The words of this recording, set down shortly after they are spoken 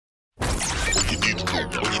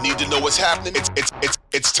When you need to know what's happening,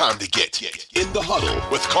 it's time to get in the huddle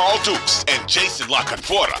with Carl Dukes and Jason La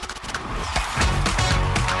Canfora.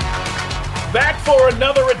 Back for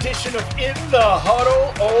another edition of In the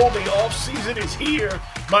Huddle. Oh, the offseason is here.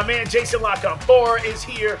 My man Jason La Canfora is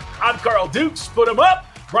here. I'm Carl Dukes. Put him up.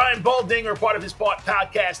 Brian Baldinger, part of his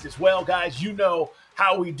podcast as well. Guys, you know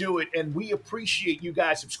how we do it, and we appreciate you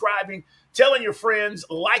guys subscribing, telling your friends,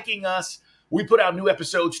 liking us. We put out new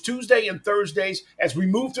episodes Tuesday and Thursdays. As we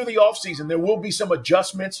move through the offseason, there will be some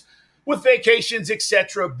adjustments with vacations,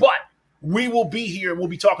 etc. But we will be here, and we'll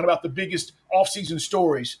be talking about the biggest offseason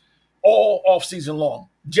stories all offseason long.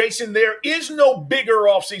 Jason, there is no bigger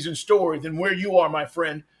offseason story than where you are, my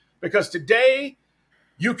friend, because today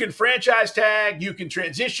you can franchise tag, you can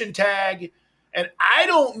transition tag, and I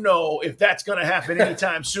don't know if that's going to happen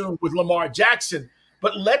anytime soon with Lamar Jackson.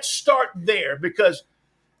 But let's start there because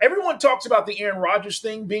everyone talks about the Aaron Rodgers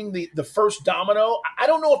thing being the first domino. I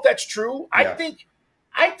don't know if that's true. Yeah.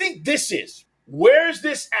 I think this is. Where's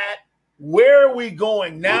this at? Where are we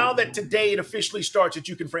going now that today it officially starts that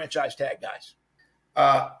you can franchise tag guys?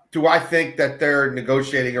 Do I think that they're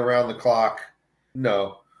negotiating around the clock?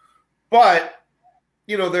 No. But,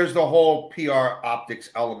 there's the whole PR optics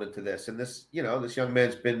element to this. And this young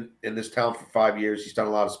man's been in this town for 5 years. He's done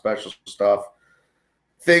a lot of special stuff.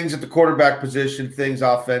 Things at the quarterback position, things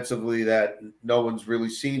offensively that no one's really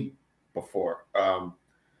seen before.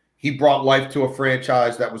 He brought life to a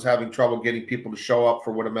franchise that was having trouble getting people to show up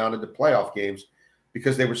for what amounted to playoff games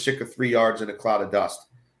because they were sick of 3 yards in a cloud of dust.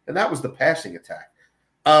 And that was the passing attack.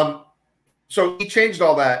 So he changed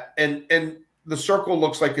all that. And the circle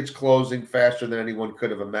looks like it's closing faster than anyone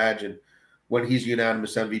could have imagined when he's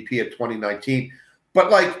unanimous MVP at 2019.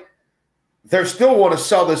 But, they still want to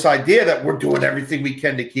sell this idea that we're doing everything we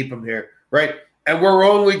can to keep him here, right? And we're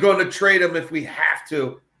only going to trade him if we have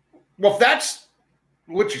to. Well, if that's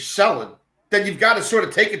what you're selling, then you've got to sort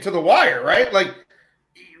of take it to the wire, right?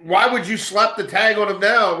 Why would you slap the tag on him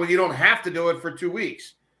now when you don't have to do it for 2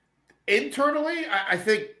 weeks? Internally, I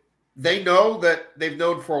think they know that they've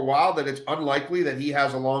known for a while that it's unlikely that he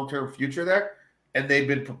has a long-term future there, and they've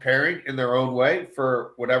been preparing in their own way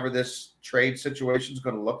for whatever this trade situation is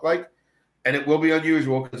going to look like. And it will be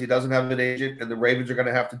unusual because he doesn't have an agent, and the Ravens are going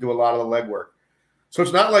to have to do a lot of the legwork. So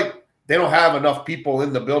it's not like they don't have enough people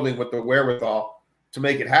in the building with the wherewithal to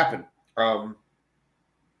make it happen.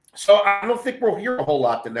 So I don't think we'll hear a whole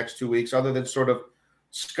lot the next 2 weeks other than sort of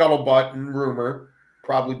scuttlebutt and rumor.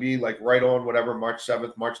 Probably be right on whatever, March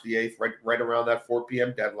 7th, March the 8th, right around that 4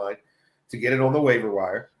 p.m. deadline to get it on the waiver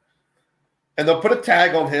wire. And they'll put a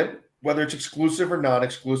tag on him, whether it's exclusive or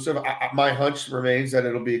non-exclusive. My hunch remains that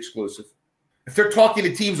it'll be exclusive. If they're talking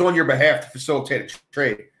to teams on your behalf to facilitate a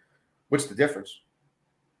trade, what's the difference?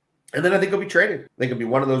 And then I think he'll be traded. I think it'll be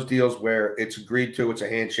one of those deals where it's agreed to, it's a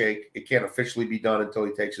handshake. It can't officially be done until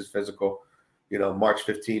he takes his physical, March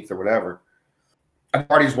 15th or whatever. And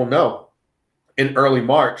parties will know in early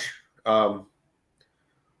March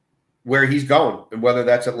where he's going, and whether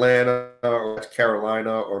that's Atlanta or that's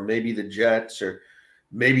Carolina or maybe the Jets or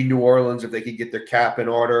maybe New Orleans if they could get their cap in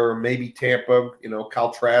order, or maybe Tampa.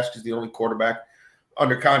 Kyle Trask is the only quarterback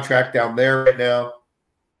under contract down there right now.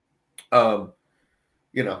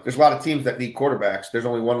 There's a lot of teams that need quarterbacks. There's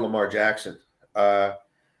only one Lamar Jackson.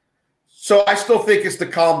 So I still think it's the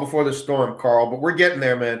calm before the storm, Carl, but we're getting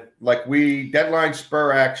there, man. Deadline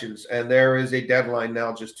spur actions, and there is a deadline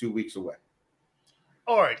now just 2 weeks away.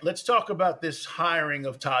 All right, let's talk about this hiring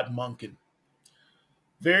of Todd Monken.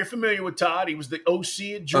 Very familiar with Todd. He was the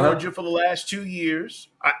OC at Georgia for the last 2 years.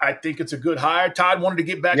 I think it's a good hire. Todd wanted to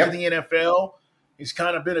get back to the NFL. He's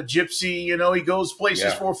kind of been a gypsy. He goes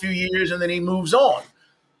places for a few years and then he moves on.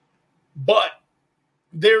 But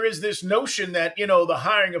there is this notion that, the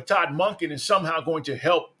hiring of Todd Monken is somehow going to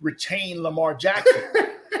help retain Lamar Jackson.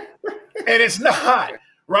 And it's not,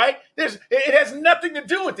 right? It has nothing to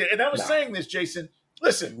do with it. And I was saying this, Jason.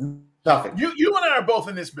 Listen, nothing. You and I are both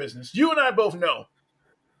in this business. You and I both know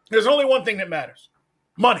there's only one thing that matters: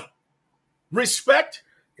 money. Respect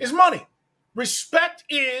is money. Respect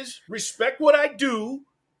is respect what I do.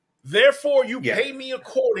 Therefore, you pay me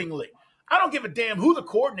accordingly. I don't give a damn who the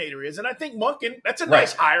coordinator is. And I think Monken, that's a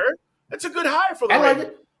nice hire. That's a good hire for the Ravens.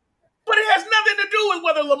 Like, but it has nothing to do with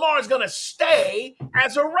whether Lamar is going to stay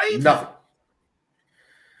as a Raven. Nothing.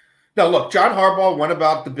 No, look, John Harbaugh went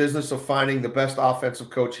about the business of finding the best offensive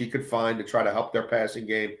coach he could find to try to help their passing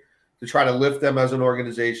game, to try to lift them as an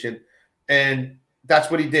organization. And that's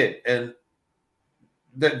what he did. And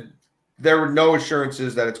there were no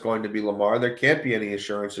assurances that it's going to be Lamar. There can't be any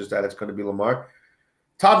assurances that it's going to be Lamar.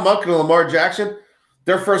 Todd Monken and Lamar Jackson,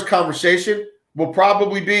 their first conversation will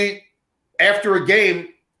probably be after a game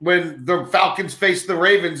when the Falcons face the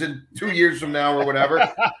Ravens in 2 years from now or whatever,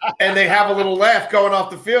 and they have a little laugh going off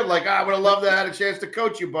the field like, I would have loved to have had a chance to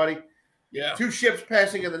coach you, buddy. Yeah. 2 ships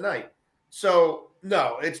passing in the night. So,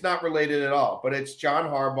 no, it's not related at all. But it's John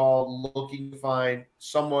Harbaugh looking to find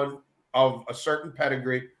someone of a certain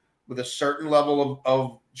pedigree with a certain level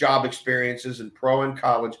of job experiences in pro and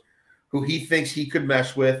college who he thinks he could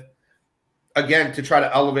mesh with, again, to try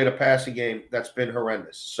to elevate a passing game that's been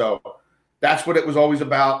horrendous. So that's what it was always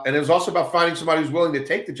about. And it was also about finding somebody who's willing to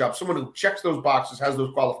take the job, someone who checks those boxes, has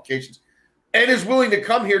those qualifications, and is willing to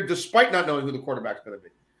come here despite not knowing who the quarterback's going to be.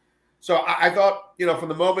 So I thought, from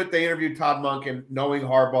the moment they interviewed Todd Monken, knowing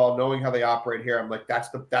Harbaugh, knowing how they operate here, I'm like, that's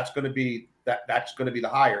going to be the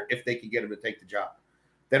hire if they can get him to take the job.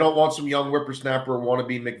 They don't want some young whippersnapper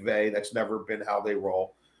wannabe McVay. That's never been how they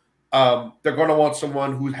roll. They're going to want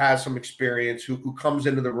someone who has some experience, who comes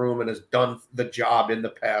into the room and has done the job in the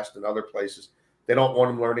past in other places. They don't want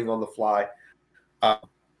him learning on the fly. And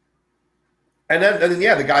then,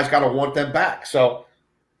 the guy's got to want them back. So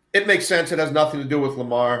it makes sense. It has nothing to do with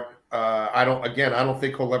Lamar. I don't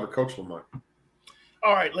think he'll ever coach Lamar.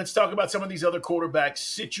 All right, let's talk about some of these other quarterback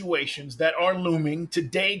situations that are looming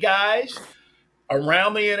today, guys.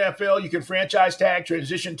 Around the NFL, you can franchise tag,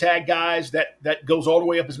 transition tag guys. That goes all the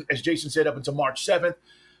way up, as Jason said, up until March 7th.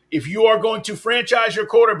 If you are going to franchise your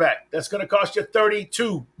quarterback, that's going to cost you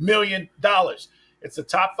 $32 million. It's the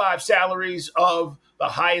top 5 salaries of the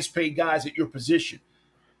highest paid guys at your position.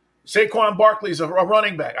 Saquon Barkley is a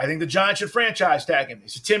running back. I think the Giants should franchise tag him.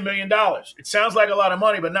 It's $10 million. It sounds like a lot of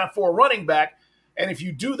money, but not for a running back. And if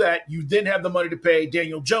you do that, you then have the money to pay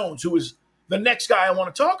Daniel Jones, who is the next guy I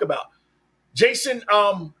want to talk about. Jason,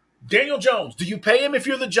 Daniel Jones, do you pay him if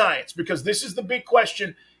you're the Giants? Because this is the big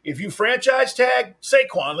question. If you franchise tag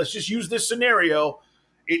Saquon, let's just use this scenario,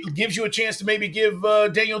 it gives you a chance to maybe give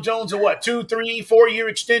Daniel Jones a 2, 3, 4-year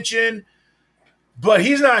extension. But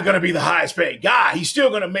he's not going to be the highest paid guy. He's still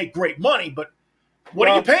going to make great money, but what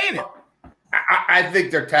are you paying him? I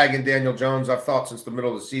think they're tagging Daniel Jones. I've thought since the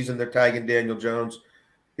middle of the season they're tagging Daniel Jones.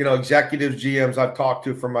 Executives, GMs I've talked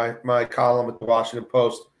to from my column at the Washington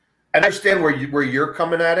Post. I understand where you're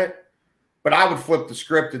coming at it, but I would flip the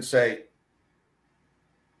script and say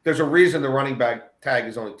there's a reason the running back tag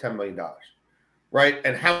is only $10 million, right?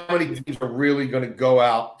 And how many teams are really going to go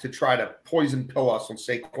out to try to poison pill us on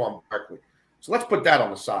Saquon Barkley? So let's put that on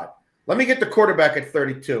the side. Let me get the quarterback at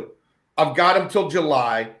 32. I've got him till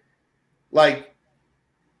July, to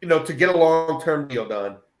get a long-term deal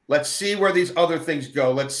done. Let's see where these other things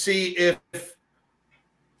go. Let's see if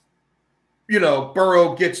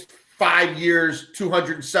Burrow gets 5 years,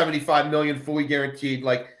 $275 million fully guaranteed.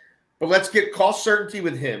 But let's get cost certainty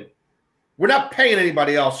with him. We're not paying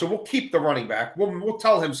anybody else, so we'll keep the running back. We'll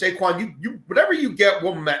tell him, Saquon, you whatever you get,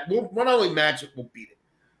 we'll not only match it, we'll beat it.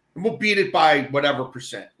 And we'll beat it by whatever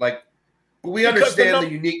percent. But we understand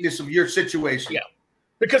the uniqueness of your situation. Yeah.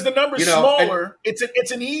 Because the number's smaller,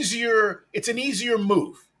 it's an easier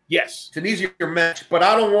move. Yes. It's an easier match, but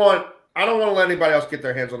I don't want to let anybody else get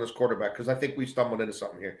their hands on this quarterback because I think we stumbled into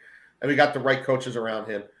something here. And we got the right coaches around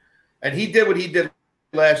him. And he did what he did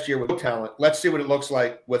last year with no talent. Let's see what it looks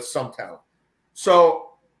like with some talent.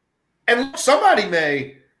 So, and somebody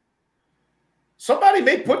may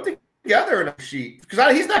put together a sheet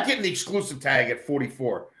because he's not getting the exclusive tag at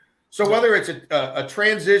 44. So whether it's a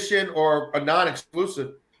transition or a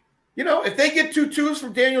non-exclusive, if they get 2 2s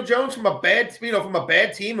from Daniel Jones from a bad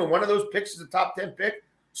team and one of those picks is a top 10 pick,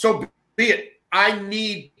 so be it. I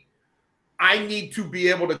need to be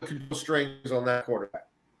able to control strings on that quarterback.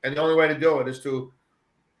 And the only way to do it is to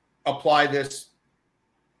apply this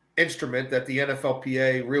instrument that the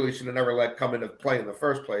NFLPA really should have never let come into play in the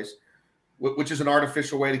first place, which is an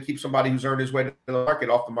artificial way to keep somebody who's earned his way to the market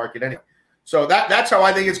off the market anyway. So that's how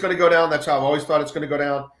I think it's going to go down. That's how I've always thought it's going to go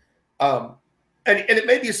down. And it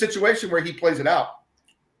may be a situation where he plays it out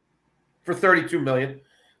for $32 million.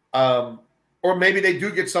 Or maybe they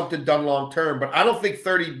do get something done long term, but I don't think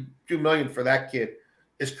 $32 million for that kid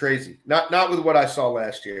is crazy. Not with what I saw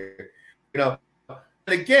last year. And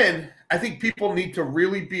again, I think people need to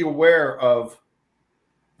really be aware of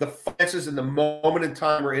the finances and the moment in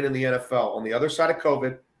time we're in the NFL. On the other side of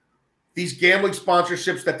COVID, these gambling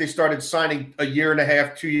sponsorships that they started signing a year and a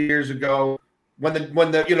half, 2 years ago, when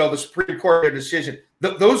the Supreme Court made a decision,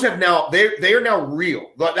 those have now they are now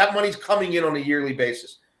real. That money's coming in on a yearly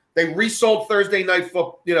basis. They resold Thursday night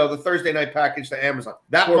football, the Thursday night package to Amazon.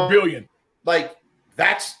 That $4 billion.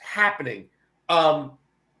 That's happening. The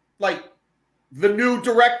new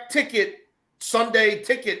direct ticket, Sunday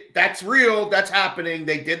ticket, that's real. That's happening.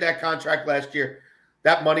 They did that contract last year.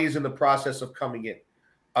 That money is in the process of coming in.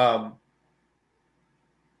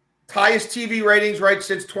 highest TV ratings, right,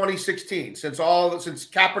 since 2016, since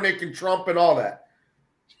Kaepernick and Trump and all that.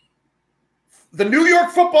 The New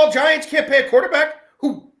York Football Giants can't pay a quarterback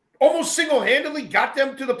who almost single-handedly got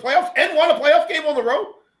them to the playoffs and won a playoff game on the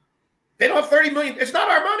road. They don't have $30 million. It's not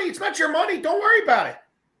our money. It's not your money. Don't worry about it.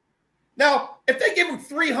 Now, if they give him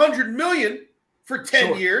 $300 million for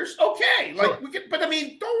 10 years, okay. Sure. But I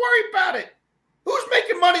mean, don't worry about it. Who's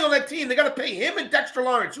making money on that team? They got to pay him and Dexter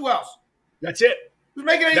Lawrence. Who else? That's it. Who's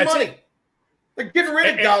making any money? They're getting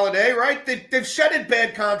rid of Galladay, right? They've shedded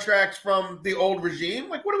bad contracts from the old regime.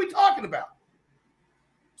 Like, what are we talking about?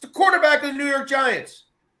 It's the quarterback of the New York Giants.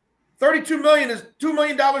 $32 million is $2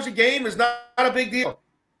 million a game is not a big deal.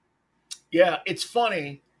 Yeah, it's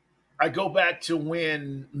funny. I go back to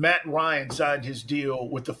when Matt Ryan signed his deal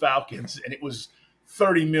with the Falcons, and it was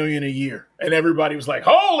 $30 million a year, and everybody was like,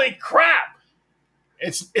 "Holy crap!"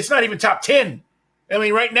 It's not even top 10. I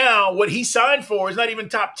mean, right now, what he signed for is not even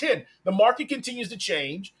top 10. The market continues to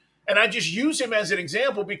change, and I just use him as an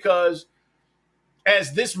example because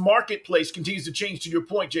as this marketplace continues to change, to your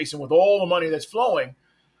point, Jason, with all the money that's flowing,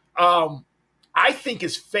 I think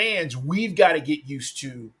as fans, we've got to get used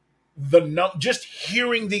to just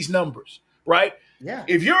hearing these numbers, right? Yeah.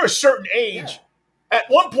 If you're a certain age, at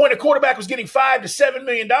one point a quarterback was getting $5 to $7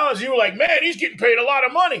 million. You were like, man, he's getting paid a lot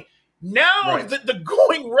of money. Now the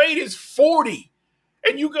going rate is 40.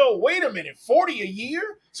 And you go, wait a minute, 40 a year?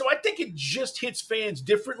 So I think it just hits fans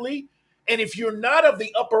differently. And if you're not of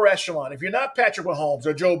the upper echelon, if you're not Patrick Mahomes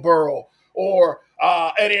or Joe Burrow or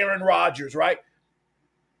Aaron Rodgers, right?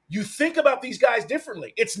 You think about these guys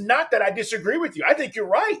differently. It's not that I disagree with you. I think you're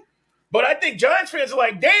right. But I think Giants fans are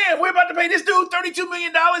like, damn, we're about to pay this dude $32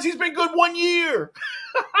 million. He's been good 1 year.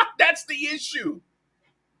 That's the issue.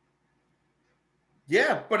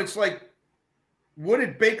 Yeah, but it's like, what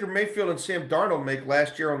did Baker Mayfield and Sam Darnold make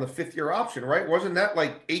last year on the fifth-year option, right? Wasn't that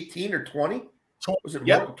like 18 or 20? Was it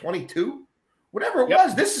more, 22? Whatever it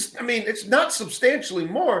was. This is, I mean, it's not substantially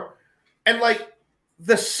more. And like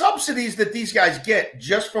the subsidies that these guys get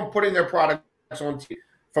just from putting their products on TV,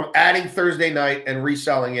 from adding Thursday night and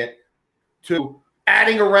reselling it to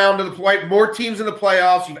adding around to the play, more teams in the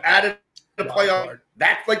playoffs. You've added the playoff.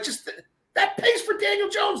 That like just that pays for Daniel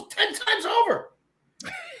Jones 10 times over.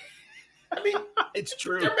 I mean, it's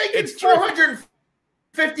true. They're making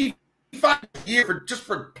 $455 a year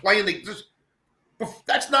for playing the.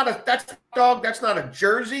 That's not a dog. That's not a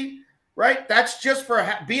jersey, right? That's just for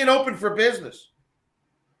being open for business.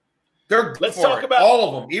 Let's talk about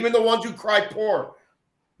all of them, even the ones who cry poor.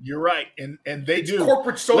 You're right, and it's do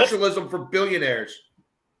corporate socialism for billionaires.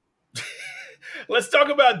 Let's talk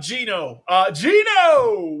about Geno.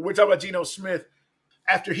 We're talking about Geno Smith.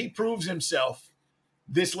 After he proves himself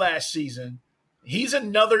this last season, he's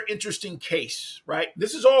another interesting case, right?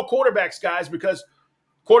 This is all quarterbacks, guys, because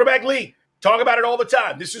quarterback league, talk about it all the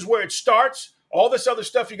time. This is where it starts. All this other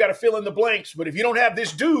stuff, you got to fill in the blanks. But if you don't have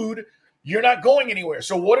this dude, you're not going anywhere.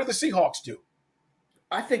 So what do the Seahawks do?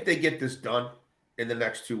 I think they get this done in the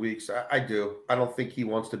next 2 weeks. I do. I don't think he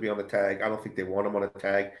wants to be on the tag. I don't think they want him on a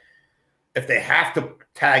tag. If they have to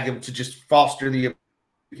tag him to just foster the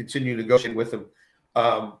continue negotiating with him,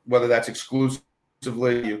 whether that's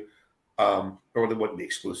exclusively or they wouldn't be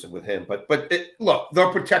exclusive with him. But look,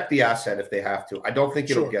 they'll protect the asset if they have to. I don't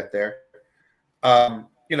think it'll get there. I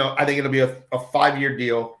think it'll be a 5-year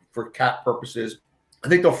deal for cap purposes. I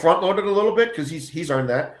think they'll front load it a little bit because he's earned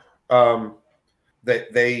that.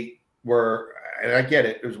 They were, and I get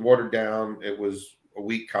it. It was watered down. It was a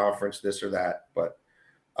weak conference, this or that. But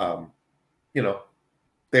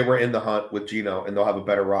they were in the hunt with Geno, and they'll have a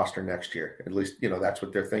better roster next year. At least that's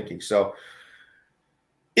what they're thinking. So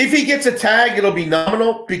if he gets a tag, it'll be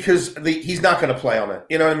nominal because he's not going to play on it.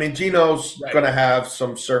 You know what I mean? Geno's going to have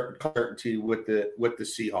some certainty with the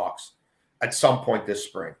Seahawks at some point this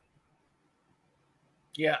spring.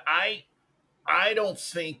 Yeah, I don't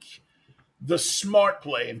think the smart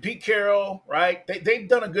play, and Pete Carroll, right, they've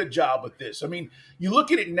done a good job with this. I mean, you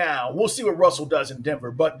look at it now, we'll see what Russell does in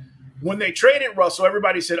Denver, but when they traded Russell,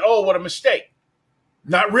 everybody said, oh, what a mistake.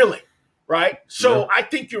 Not really, right? So I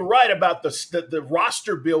think you're right about the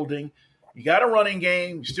roster building. You got a running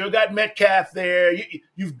game. You still got Metcalf there.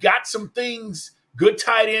 You've got some things, good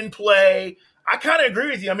tight end play. I kind of agree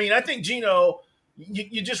with you. I mean, I think Geno,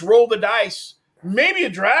 you just roll the dice. Maybe you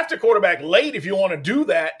draft a quarterback late if you want to do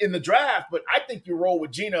that in the draft, but I think you roll with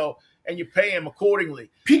Geno and you pay him accordingly.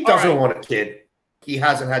 Pete doesn't want a kid. He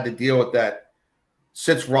hasn't had to deal with that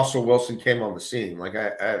since Russell Wilson came on the scene. Like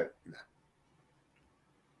I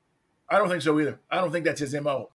don't think so either. I don't think that's his MO.